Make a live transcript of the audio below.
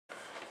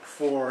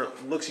for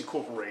Looxcie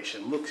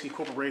Corporation. Looxcie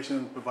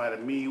Corporation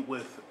provided me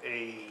with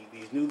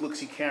these new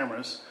Looxcie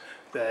cameras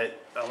that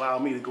allow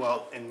me to go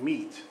out and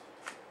meet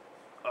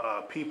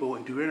people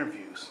and do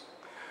interviews.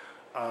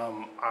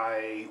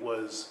 I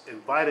was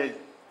invited,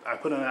 I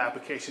put in an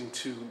application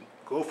to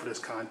go for this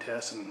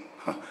contest, and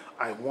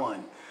I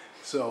won.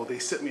 So they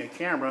sent me a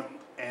camera,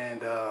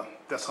 and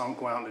that's how I'm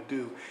going out to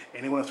do.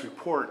 And they want us to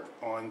report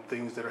on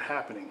things that are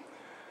happening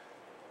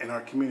in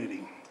our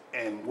community.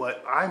 And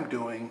what I'm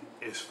doing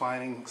is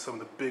finding some of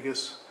the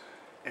biggest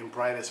and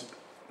brightest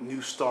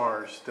new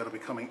stars that will be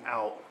coming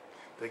out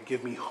that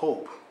give me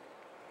hope,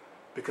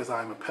 because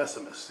I'm a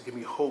pessimist, to give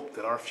me hope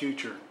that our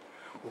future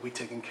will be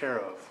taken care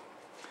of.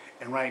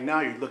 And right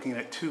now you're looking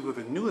at two of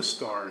the newest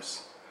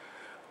stars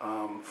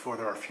for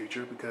our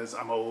future, because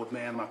I'm an old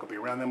man, I'm not gonna be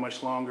around that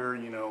much longer,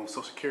 you know,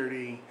 Social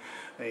Security,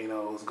 you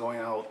know, is going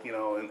out, you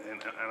know, and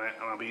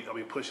I'll be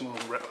pushing a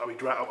little,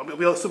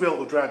 I'll still be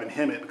able to drive in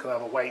Hemet because I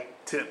have a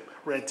white tip,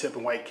 red tip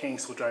and white cane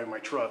still driving my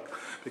truck,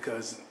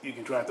 because you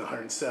can drive to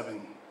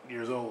 107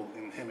 years old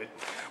in Hemet.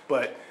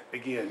 But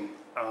again,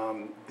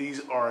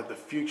 these are the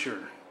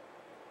future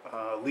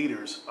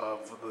leaders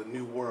of the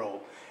new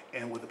world,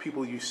 and with the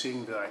people you've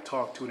seen that I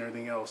talk to and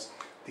everything else,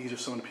 these are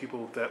some of the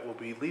people that will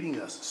be leading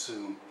us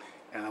soon,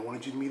 and I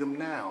wanted you to meet them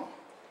now.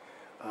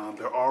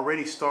 They're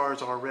already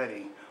stars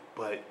already,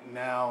 but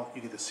now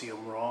you get to see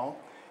them raw,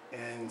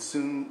 and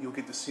soon you'll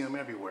get to see them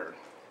everywhere.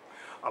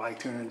 I'd like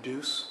to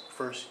introduce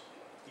first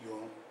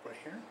you right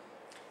here.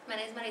 My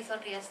name is Marisol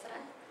Riestra.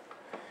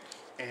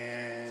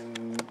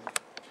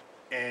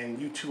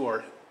 And you two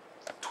are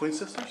twin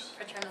sisters?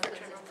 Fraternal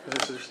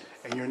Sisters.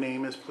 And your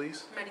name is,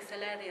 please?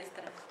 Marisela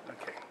Riestra.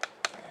 Okay.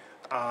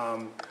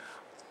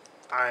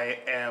 I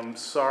am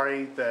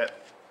sorry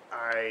that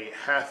I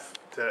have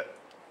to,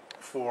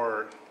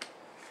 for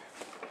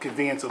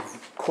convenience of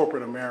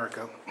corporate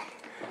America,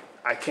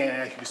 I can't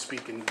ask you to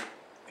speak in,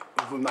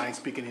 not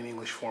speaking in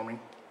English for me.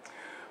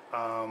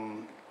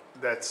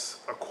 That's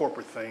a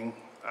corporate thing.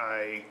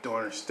 I don't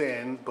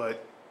understand,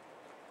 but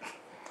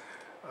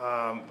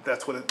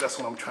that's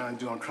what I'm trying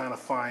to do. I'm trying to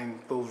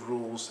find those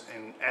rules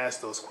and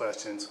ask those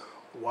questions.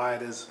 Why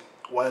does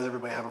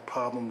everybody have a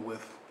problem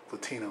with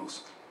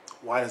Latinos?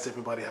 Why does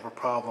everybody have a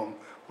problem,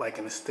 like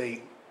in the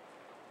state,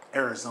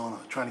 Arizona,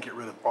 trying to get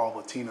rid of all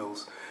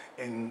Latinos,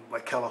 and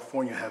like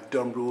California have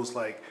dumb rules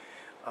like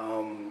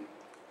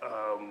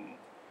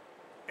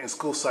in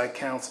school site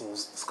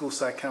councils, the school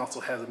site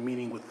council has a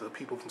meeting with the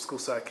people from school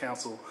site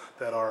council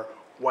that are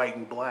white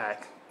and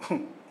black,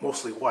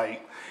 mostly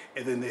white,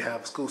 and then they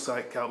have school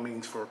site council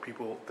meetings for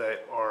people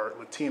that are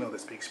Latino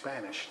that speak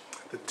Spanish.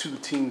 The two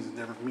teams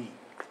never meet.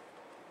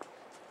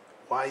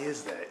 Why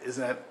is that?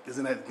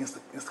 Isn't that against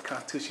the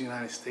Constitution of the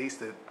United States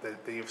that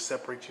they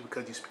separate you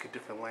because you speak a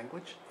different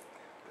language?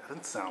 That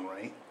doesn't sound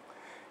right.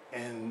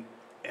 And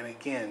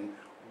again,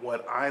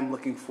 what I'm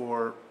looking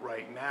for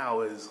right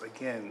now is,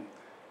 again,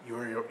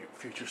 you're your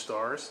future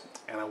stars,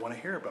 and I want to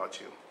hear about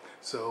you.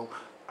 So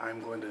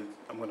I'm going to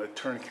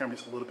turn the camera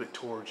just a little bit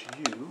towards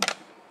you,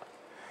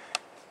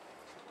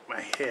 my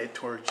head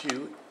towards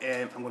you,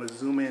 and I'm going to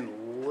zoom in,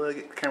 look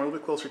at the camera a little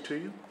bit closer to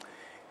you.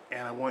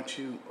 And I want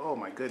you, oh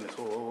my goodness,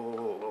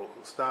 oh,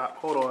 stop,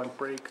 hold on,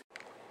 break.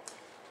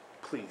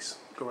 Please,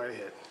 go right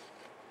ahead.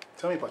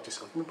 Tell me about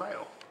yourself, give me a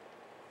bio.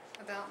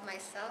 About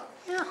myself?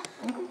 Yeah.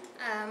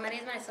 My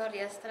name is Marisol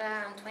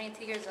Riestra. I'm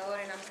 22 years old,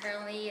 and I'm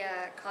currently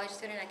a college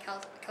student at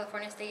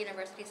California State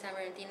University, San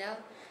Bernardino.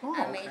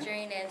 I'm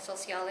majoring in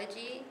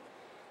sociology,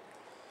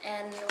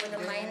 and with a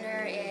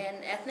minor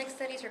in ethnic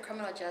studies or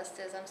criminal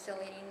justice. I'm still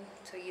leaning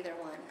to either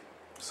one.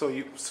 So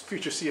you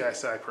future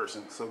CSI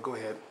person, so go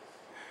ahead.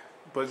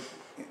 But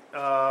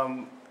tell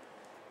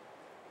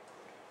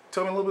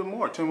me a little bit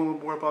more. Tell me a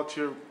little more about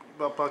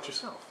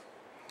yourself.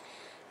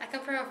 I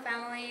come from a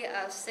family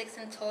of 6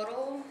 in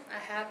total. I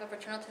have a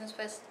fraternal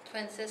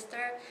twin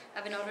sister. I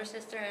have an older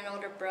sister and an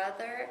older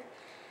brother.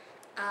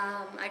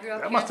 I grew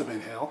up. That must have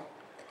been hell.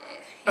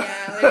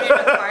 Yeah, I lived in an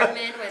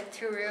apartment with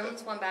 2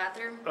 rooms, 1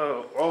 bathroom.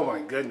 Oh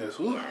my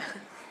goodness. Ooh.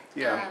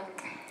 Yeah.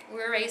 We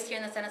were raised here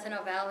in the San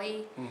Jacinto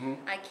Valley. Mm-hmm.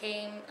 I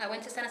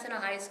went to San Jacinto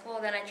High School,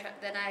 then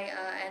I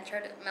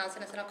entered Mount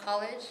San Jacinto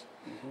College.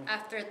 Mm-hmm.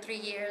 After 3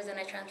 years, and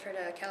I transferred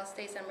to Cal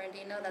State San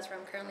Bernardino. That's where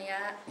I'm currently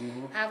at.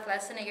 Mm-hmm. I have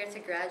less than a year to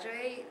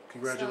graduate.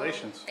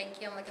 Congratulations. So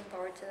thank you, I'm looking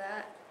forward to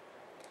that.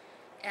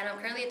 And I'm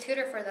currently a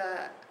tutor for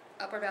the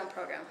Upward Bound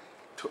program.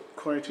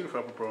 Currently a tutor for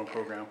Upward Bound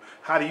program.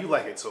 How do you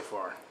like it so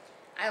far?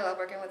 I love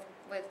working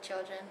with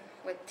children,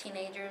 with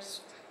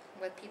teenagers,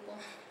 with people.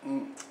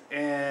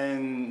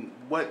 And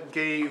what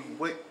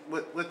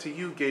to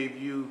you gave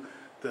you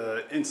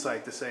the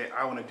insight to say,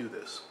 I want to do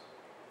this?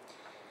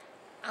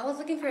 I was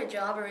looking for a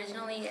job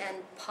originally,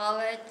 and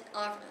Paula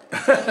told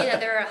me that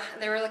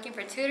they were looking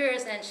for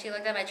tutors, and she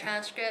looked at my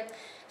transcript.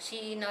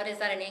 She noticed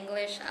that in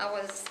English I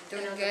was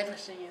doing good.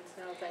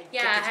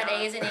 Yeah, I had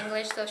A's in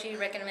English, so she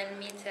recommended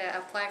me to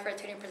apply for a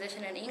tutoring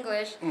position in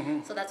English.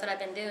 Mm-hmm. So that's what I've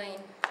been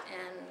doing,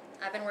 and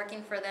I've been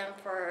working for them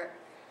for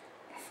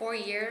 4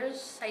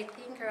 years, I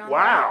think, around.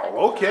 Wow. there.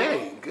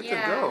 Okay. Good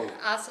Yeah. to go.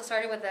 I also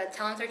started with the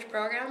talent search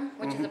program,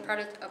 which is a part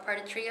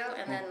of trio,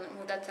 and then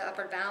moved up to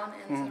upward bound,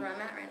 and this is where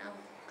I'm at right now.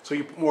 So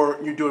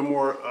you're doing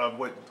more of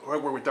what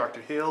work with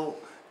Dr. Hill,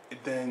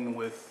 then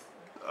with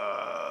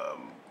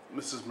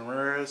Mrs.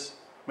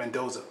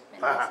 Mendoza.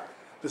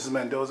 Mrs.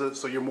 Mendoza.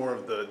 So you're more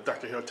of the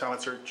Dr. Hill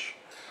talent search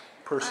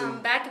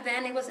person. Back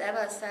then, it was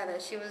Eva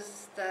Estevez. She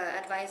was the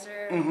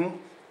advisor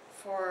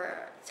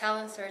for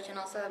talent search, and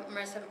also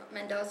Marisa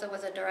Mendoza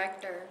was a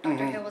director.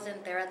 Dr. Hill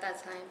wasn't there at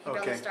that time. He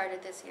barely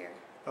started this year.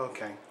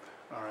 Okay.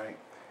 All right.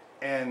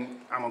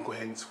 And I'm gonna go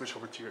ahead and switch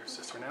over to your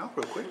sister now,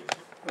 real quick.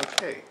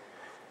 Okay.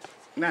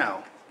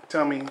 Now,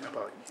 tell me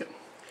about you.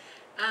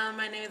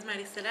 My name is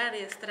Marisol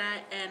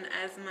Riestra, and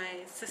as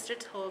my sister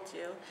told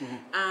you,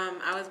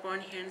 I was born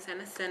here in San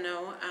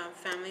Jacinto,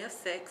 family of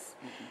 6,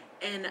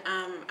 and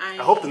I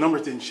hope the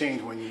numbers didn't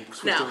change when you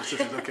switched over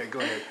sisters. Okay, go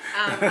ahead.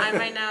 I'm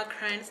right now a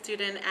current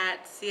student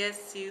at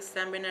CSU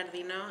San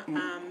Bernardino,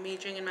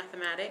 majoring in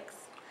mathematics.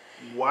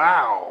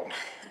 Wow.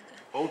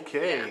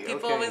 Okay. Yeah,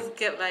 people always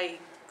get like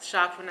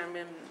shocked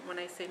when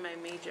I say my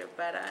major,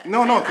 but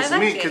no, because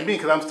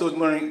I'm still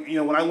learning. You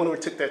know, when I went over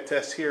and took that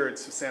test here at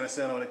San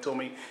Jacinto, and it told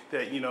me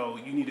that you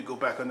need to go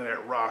back under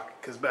that rock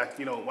because back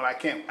when I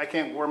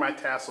can't wear my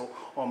tassel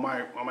on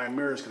my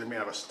mirrors because they're made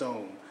out of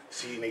stone.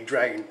 See, and they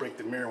drag and break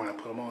the mirror when I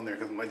put them on there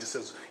because it just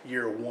says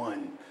year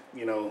 1,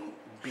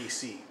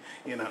 BC.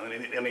 And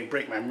they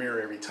break my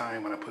mirror every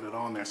time when I put it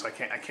on there, so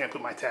I can't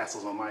put my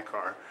tassels on my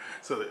car,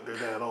 so they're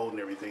that old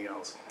and everything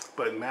else.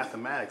 But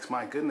mathematics,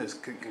 my goodness,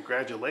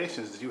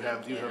 congratulations! You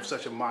have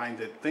such a mind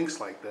that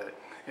thinks like that.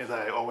 As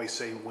I always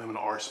say, women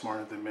are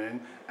smarter than men,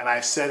 and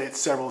I've said it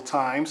several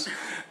times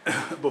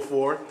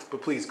before.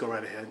 But please go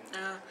right ahead.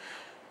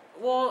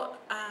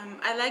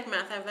 I like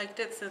math. I've liked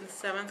it since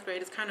 7th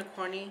grade. It's kind of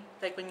corny,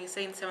 like when you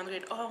say in 7th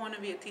grade, "Oh, I want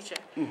to be a teacher."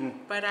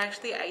 But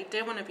actually, I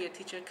did want to be a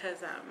teacher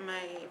because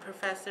my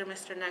professor,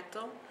 Mr.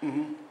 Nechtel,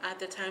 at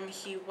the time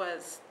he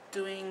was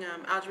doing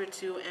Algebra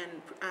 2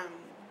 and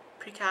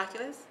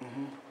pre-calculus,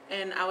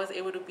 and I was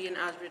able to be in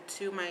Algebra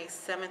 2 my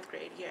 7th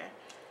grade year.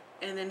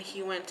 And then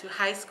he went to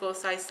high school,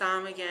 so I saw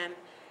him again,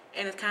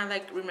 and it's kind of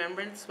like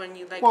remembrance when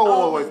you like,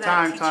 whoa,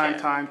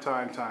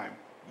 time.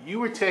 You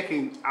were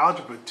taking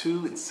Algebra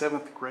 2 in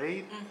 7th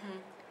grade?